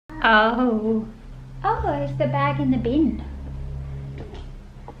Oh. Oh, it's the bag in the bin.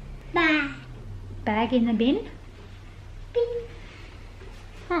 Bag. Bag in the bin? Bin.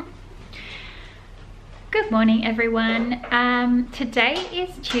 Good morning, everyone. Today is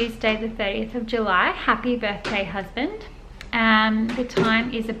Tuesday the 30th of July. Happy birthday, husband. The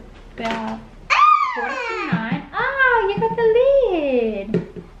time is about 4:09. Ah, you got the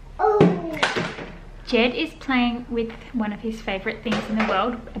lid. Oh. Jed is playing with one of his favourite things in the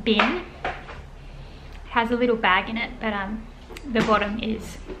world, a bin. Has a little bag in it, but the bottom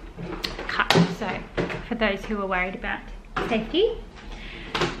is cut, so for those who are worried about safety.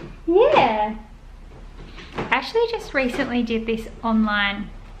 Yeah. I actually just recently did this online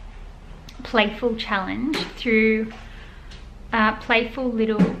playful challenge through Playful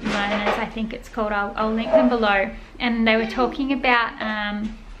Little Learners, I think it's called. I'll link them below. And they were talking about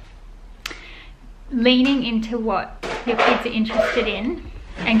leaning into what your kids are interested in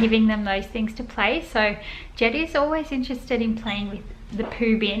and giving them those things to play. So Jed is always interested in playing with the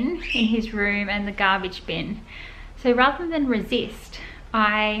poo bin in his room and the garbage bin. So rather than resist,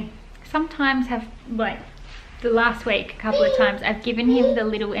 I sometimes have, like the last week, a couple of times, I've given him the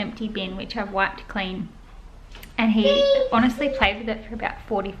little empty bin which I've wiped clean. And he honestly played with it for about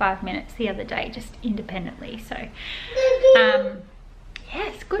 45 minutes the other day, just independently. So,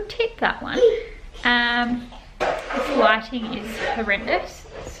 yes, good tip, that one. This lighting is horrendous.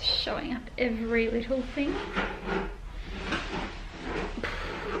 It's showing up every little thing.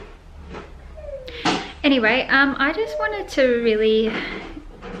 Anyway, I just wanted to really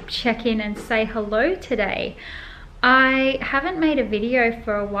check in and say hello today. I haven't made a video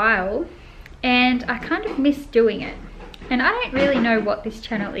for a while and I kind of miss doing it, and I don't really know what this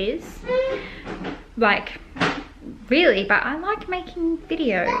channel is like really, but I like making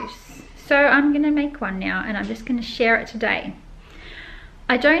videos, so I'm gonna make one now and I'm just gonna share it today.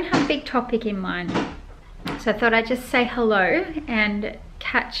 I don't have a big topic in mind, so I thought I'd just say hello and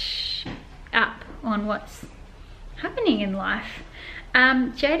catch up on what's happening in life.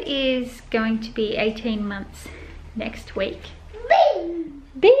 Jed is going to be 18 months next week. Bin.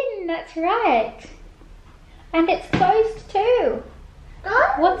 Bin, that's right. And it's closed too.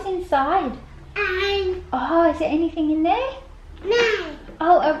 Oh. What's inside? Oh, is there anything in there? No.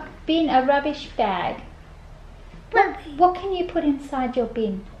 Oh, a bin, a rubbish bag. What can you put inside your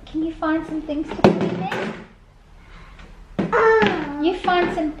bin? Can you find some things to put in there? Oh. You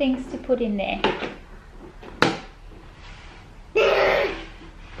find some things to put in there.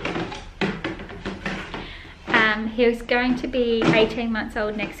 He's going to be 18 months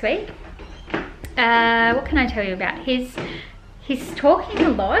old next week. What can I tell you about? He's talking a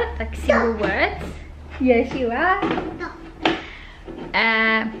lot, like single words. Yes, you are.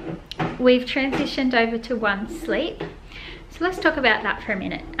 We've transitioned over to one sleep. So let's talk about that for a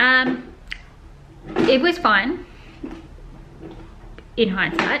minute. It was fine. In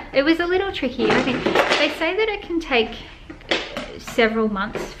hindsight, it was a little tricky. I think they say that it can take several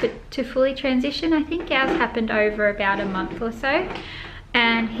months to fully transition. I think ours happened over about a month or so,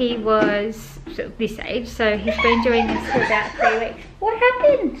 and he was this age, so he's been doing this for about 3 weeks. What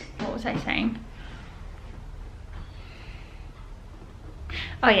happened? What was I saying?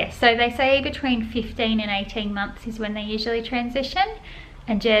 Oh yes, so they say between 15 and 18 months is when they usually transition,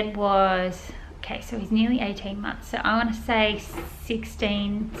 and Jed was, okay, so he's nearly 18 months, so I want to say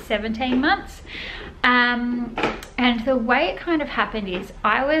 16, 17 months. And the way it kind of happened is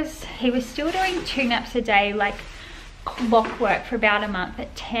he was still doing 2 naps a day, like clockwork, for about a month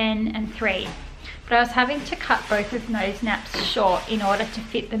at 10 and 3. But I was having to cut both of those naps short in order to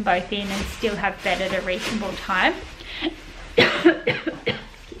fit them both in and still have bed at a reasonable time.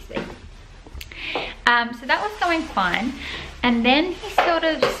 Excuse me. So that was going fine. And then he sort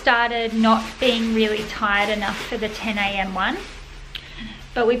of started not being really tired enough for the 10 AM one,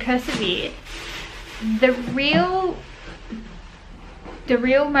 but we persevered. The real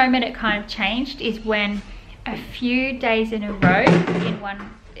moment it kind of changed is when a few days in a row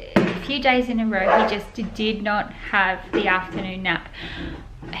he just did not have the afternoon nap.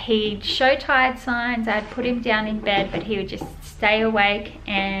 He'd show tired signs. I'd put him down in bed, but he would just stay awake,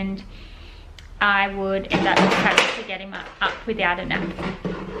 and I would end up having to get him up without a nap.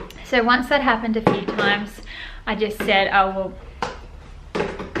 So once that happened a few times, I just said, oh well,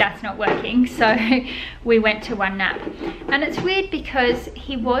 that's not working. So we went to 1 nap. And it's weird because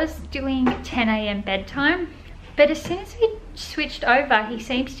he was doing 10 AM bedtime, but as soon as we switched over, he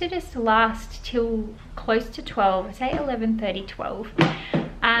seems to just last till close to 12, I say 11:30, 12.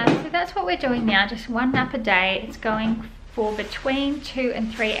 So that's what we're doing now, just 1 nap a day. It's going for between 2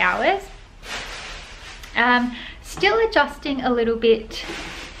 and 3 hours. Still adjusting a little bit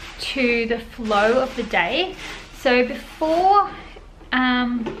to the flow of the day. So before,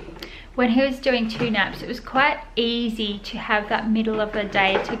 when he was doing 2 naps, it was quite easy to have that middle of the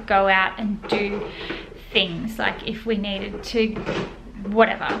day to go out and do things, like if we needed to,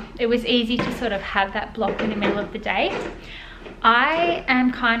 whatever. It was easy to sort of have that block in the middle of the day. I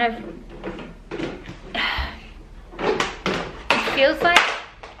am kind of, it feels like,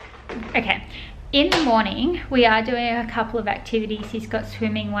 okay, in the morning we are doing a couple of activities. He's got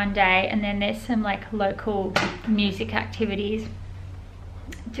swimming one day, and then there's some like local music activities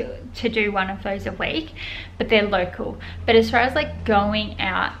to do one of those a week, but they're local. But as far as like going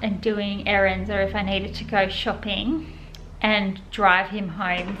out and doing errands, or if I needed to go shopping and drive him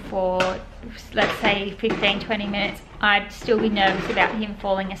home for, let's say, 15-20 minutes, I'd still be nervous about him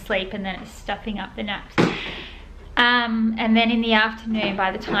falling asleep and then it's stuffing up the naps. And then in the afternoon,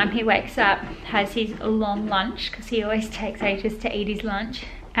 by the time he wakes up, has his long lunch, because he always takes ages to eat his lunch,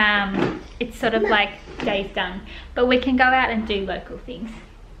 it's sort of like day's done. But we can go out and do local things.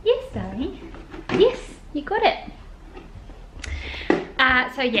 Yes, darling. Yes, you got it.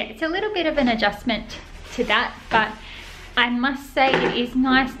 So yeah, it's a little bit of an adjustment to that, but I must say it is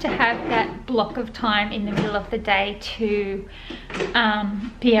nice to have that block of time in the middle of the day to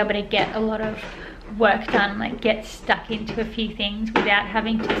be able to get a lot of work done, like get stuck into a few things without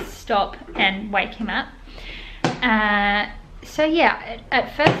having to stop and wake him up. So yeah,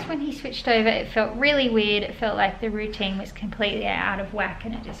 at first when he switched over, it felt really weird. It felt like the routine was completely out of whack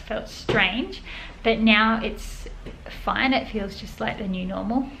and it just felt strange. But now it's fine. It feels just like the new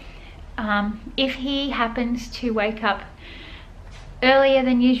normal. If he happens to wake up earlier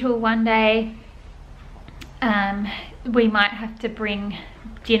than usual one day, we might have to bring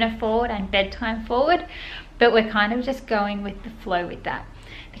dinner forward and bedtime forward, but we're kind of just going with the flow with that,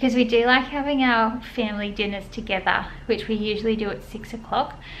 because we do like having our family dinners together, which we usually do at 6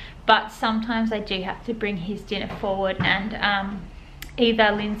 o'clock, but sometimes I do have to bring his dinner forward, and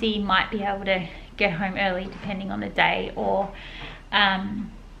either Lindsay might be able to get home early depending on the day, or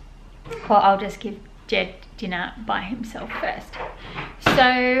I'll just give Jed dinner by himself first.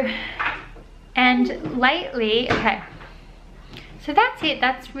 So, and lately, okay, so that's it.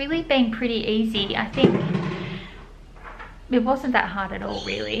 That's really been pretty easy. I think it wasn't that hard at all,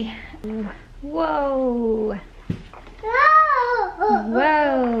 really. Whoa.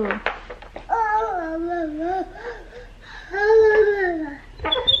 Whoa.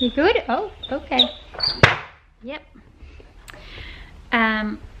 You good? Oh, okay. Yep.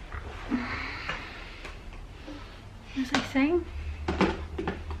 What was I saying?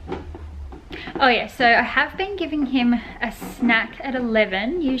 Oh yeah, so I have been giving him a snack at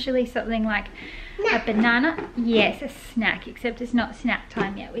 11, usually something like a banana. Yes, a snack, except it's not snack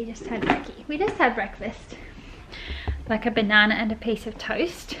time yet. We just had brekkie. We just had breakfast. Like a banana and a piece of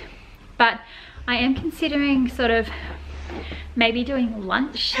toast. But I am considering sort of maybe doing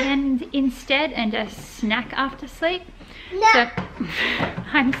lunch then instead, and a snack after sleep. No. So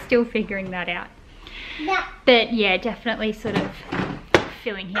I'm still figuring that out. No. But yeah, definitely sort of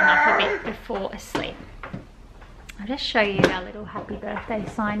filling him up a bit before asleep. I'll just show you our little happy birthday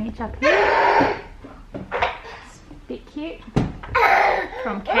signage up here. It's a bit cute.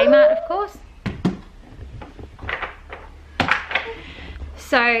 From Kmart, of course.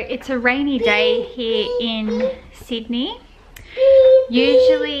 So it's a rainy day here in Sydney.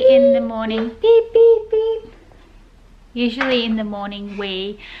 Usually in the morning, beep, beep, beep. Usually in the morning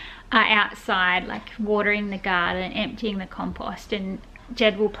we are outside, like watering the garden, emptying the compost, and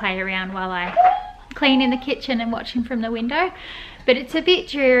Jed will play around while I clean in the kitchen and watch him from the window. But it's a bit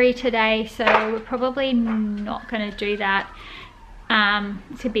dreary today, so we're probably not going to do that.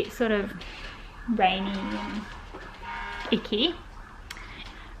 It's a bit sort of rainy and icky.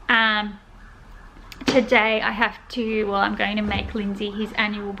 Today I have to, well, I'm going to make Lindsay his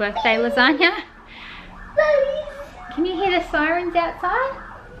annual birthday lasagna. Can you hear the sirens outside?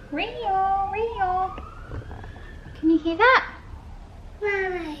 Ring-o, ring-o. Can you hear that?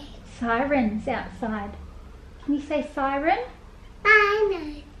 Mommy. Sirens outside. Can you say siren?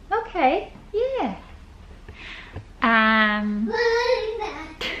 I know. Okay, yeah.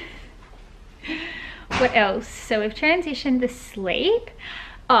 What else? So we've transitioned to sleep.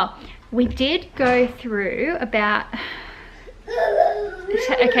 Oh, we did go through about...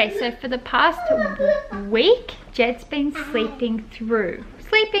 Okay, so for the past week, Jed's been sleeping through.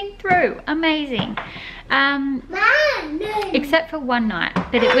 Amazing. Except for one night,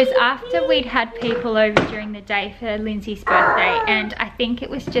 but it was after we'd had people over during the day for Lindsay's birthday, and I think it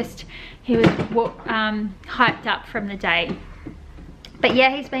was just he was hyped up from the day. But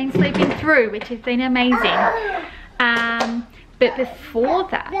yeah, he's been sleeping through, which has been amazing. But before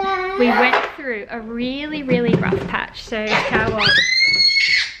that, we went through a really, really rough patch. So how old?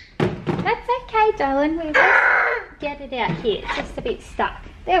 That's okay, darling. We'll just get it out here. It's just a bit stuck.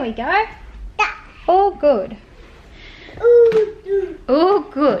 There we go. All good. All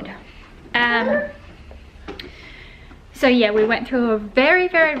good. So yeah, we went through a very,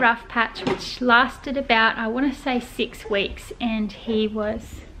 very rough patch, which lasted about, I want to say 6 weeks. And he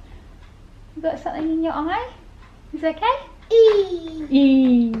was... You got something in your eye? Is it okay?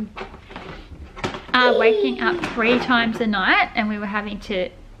 Waking up 3 times a night, and we were having to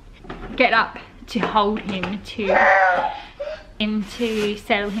get up to hold him to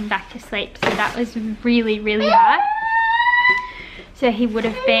settle him back to sleep. So that was really, really hard. So he would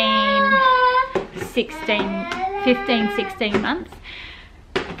have been 15, 16 months.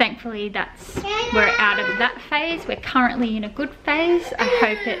 Thankfully we're out of that phase. We're currently in a good phase. I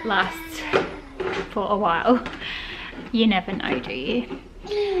hope it lasts for a while. You never know, do you?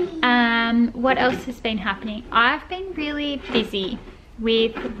 What else has been happening? I've been really busy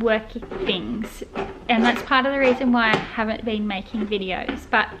with work things, and that's part of the reason why I haven't been making videos,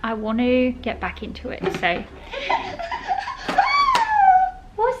 but I want to get back into it. So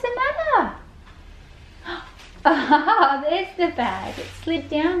what's the matter? Oh, there's the bag. It slid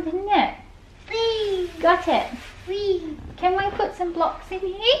down, didn't it? Got it. Can we put some blocks in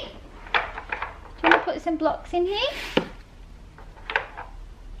here? Do you want to put some blocks in here?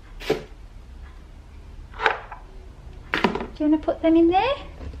 Do you want to put them in there?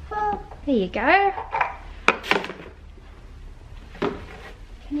 There you go. Can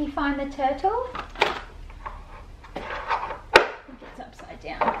you find the turtle? I think it's upside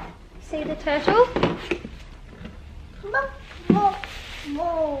down. See the turtle?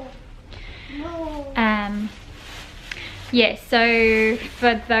 Yeah, so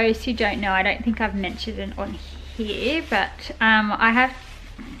for those who don't know, I don't think I've mentioned it on here, but I have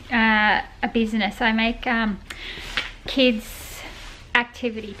a business. I make kids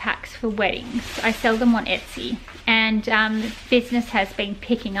activity packs for weddings. I sell them on Etsy, and the business has been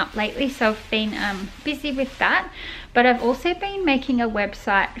picking up lately, so I've been busy with that. But I've also been making a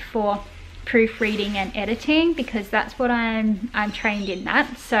website for proofreading and editing, because that's what I'm trained in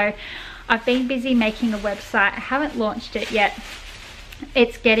that. So I've been busy making a website. I haven't launched it yet.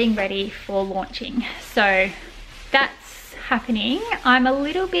 It's getting ready for launching, so that's happening. I'm a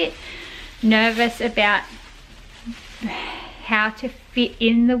little bit nervous about how to fit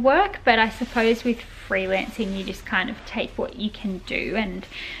in the work, but I suppose with freelancing you just kind of take what you can do, and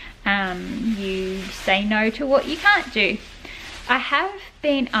you say no to what you can't do. I have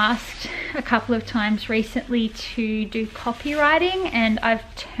been asked a couple of times recently to do copywriting, and I've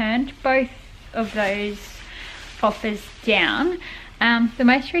turned both of those offers down. The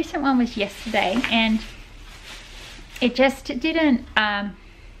most recent one was yesterday, and it just didn't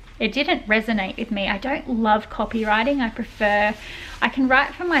resonate with me. I don't love copywriting. I can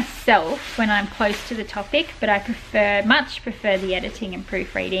write for myself when I'm close to the topic, but I much prefer the editing and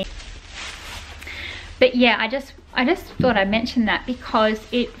proofreading. But yeah, I just thought I'd mention that, because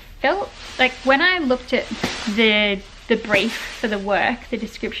it felt like when I looked at the brief for the work, the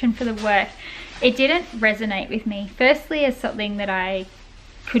description for the work, it didn't resonate with me. Firstly, as something that I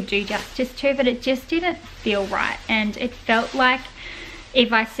could do justice to, but it just didn't feel right. And it felt like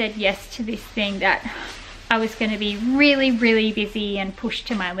if I said yes to this thing, that I was going to be really, really busy and pushed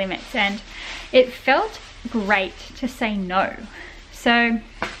to my limits. And it felt great to say no. So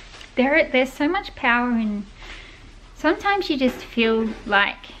there's so much power in, sometimes you just feel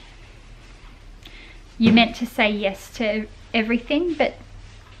like you're meant to say yes to everything, but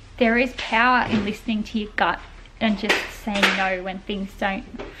there is power in listening to your gut and just saying no when things don't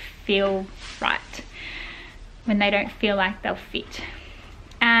feel right, when they don't feel like they'll fit.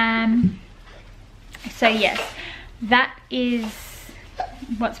 So yes, that is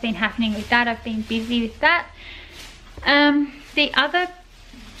what's been happening with that. I've been busy with that. The other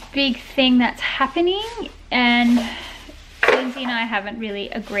big thing that's happening, and Lindsay and I haven't really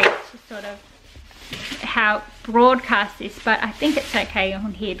agreed to sort of how broadcast this, but I think it's okay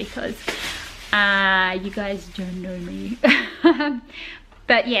on here because you guys don't know me.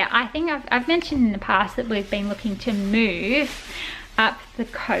 But yeah, I think I've mentioned in the past that we've been looking to move up the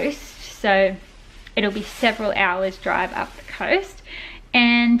coast, so it'll be several hours drive up the coast,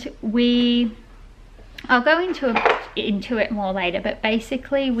 and I'll go into it more later, but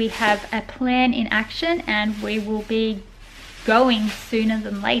basically we have a plan in action, and we will be going sooner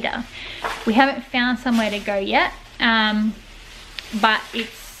than later. We haven't found somewhere to go yet, but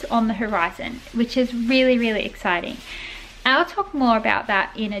it's on the horizon, which is really, really exciting. I'll talk more about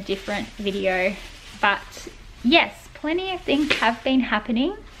that in a different video, but yes, plenty of things have been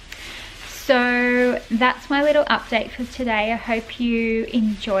happening. So that's my little update for today. I hope you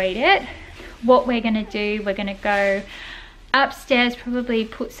enjoyed it. What we're gonna do, we're gonna go upstairs, probably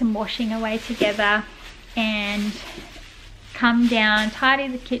put some washing away together, and come down, tidy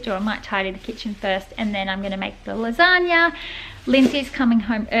the kitchen, or I might tidy the kitchen first, and then I'm gonna make the lasagna. Lindsay's coming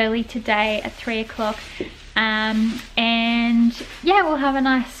home early today at 3 o'clock. And yeah, we'll have a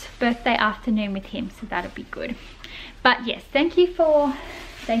nice birthday afternoon with him, so that'll be good. But yes, thank you for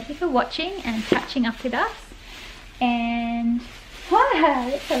watching and catching up with us. And wow,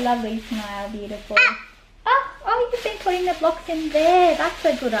 it's a lovely smile, beautiful. Oh, you've been putting the blocks in there. That's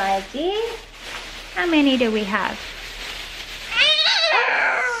a good idea. How many do we have?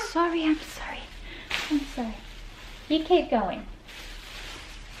 Oh, sorry, I'm sorry. You keep going.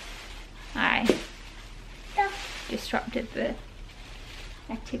 I disrupted the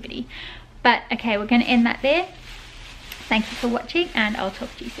activity. But okay, we're going to end that there. Thank you for watching, and I'll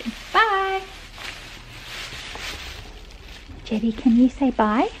talk to you soon. Bye. Jetty, can you say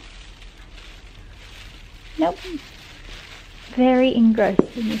bye? Nope. Very engrossed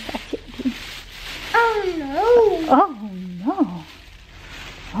in this activity. Oh no. Oh no.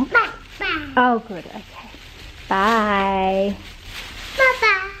 Okay. Bye. Oh good, okay. Bye.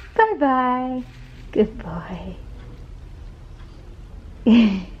 Bye. Bye bye. Good boy.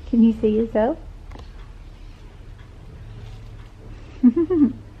 Can you see yourself?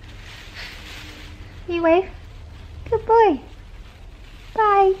 You wave. Good boy.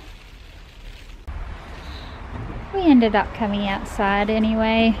 Bye. We ended up coming outside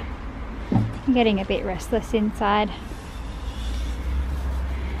anyway. I'm getting a bit restless inside.